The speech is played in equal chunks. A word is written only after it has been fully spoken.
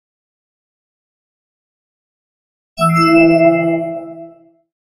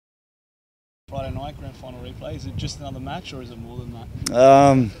Friday night grand final replay. Is it just another match or is it more than that?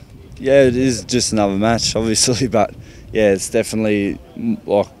 Yeah, it is just another match, obviously, but yeah, it's definitely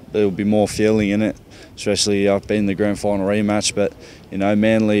like there'll be more feeling in it. Especially I've been the grand final rematch, but you know,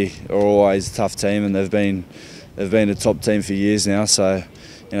 Manly are always a tough team, and they've been a top team for years now. So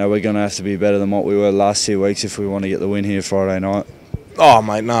you know, we're going to have to be better than what we were the last 2 weeks if we want to get the win here Friday night. Oh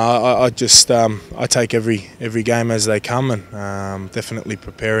mate, no, I just I take every game as they come, and definitely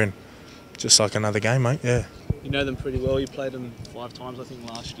preparing just like another game, mate. Yeah. You know them pretty well. You played them 5 times, I think,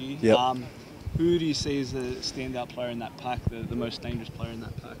 last year. Yep. Who do you see as the standout player in that pack, the most dangerous player in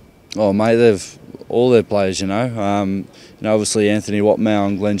that pack? Oh mate, they've all their players, you know. Obviously Anthony Watmow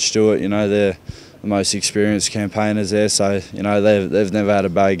and Glenn Stewart, you know, they're the most experienced campaigners there. So you know, they've never had a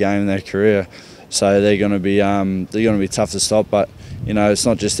bad game in their career. So they're going to be tough to stop. But you know, it's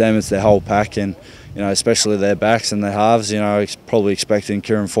not just them; it's their whole pack, and you know, especially their backs and their halves. You know, probably expecting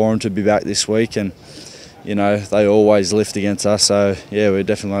Kieran Foran to be back this week, and you know, they always lift against us. So yeah, we're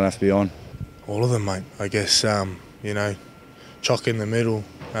definitely going to have to be on. All of them, mate. I guess you know, Chock in the middle,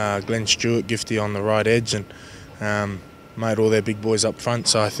 Glenn Stewart, Gifty on the right edge, and made all their big boys up front.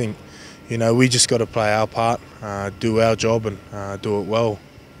 So I think, you know, we just got to play our part, do our job, and do it well.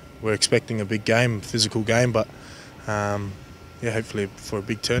 We're expecting a big game, physical game, but yeah, hopefully for a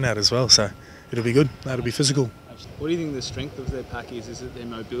big turnout as well. So it'll be good. That'll be physical. What do you think the strength of their pack is? Is it their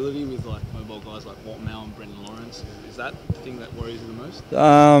mobility with like mobile guys like Watmow and Brendan Lawrence? Is that the thing that worries you the most?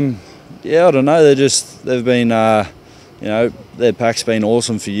 Yeah, I don't know. They've been, you know, their pack's been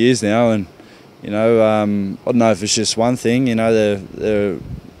awesome for years now, and you know, I don't know if it's just one thing. You know,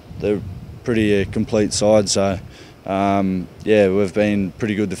 they're pretty complete side. So yeah, we've been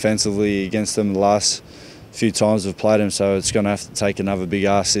pretty good defensively against them the last few times we've played them. So it's going to have to take another big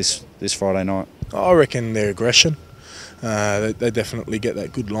ask this Friday night. I reckon their aggression. They definitely get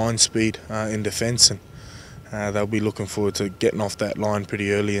that good line speed in defence, and they'll be looking forward to getting off that line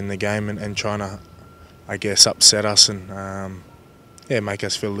pretty early in the game and trying to, I guess, upset us and yeah, make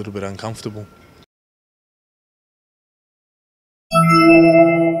us feel a little bit uncomfortable.